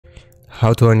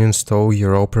How to uninstall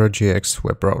your Opera GX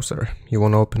web browser. You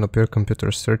want to open up your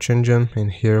computer search engine,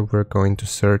 and here we're going to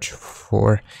search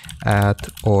for add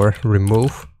or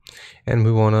remove, and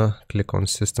we want to click on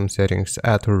system settings,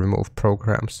 add or remove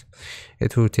programs.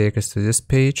 It will take us to this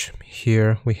page.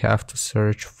 Here we have to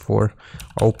search for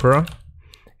Opera,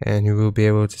 and you will be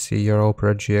able to see your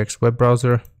Opera GX web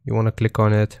browser. You want to click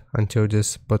on it until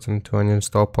this button to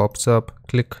uninstall pops up.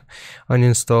 Click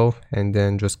uninstall and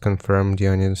then just confirm the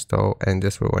uninstall, and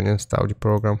this will uninstall the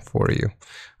program for you.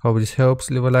 Hope this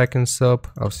helps. Leave a like and sub.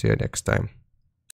 I'll see you next time.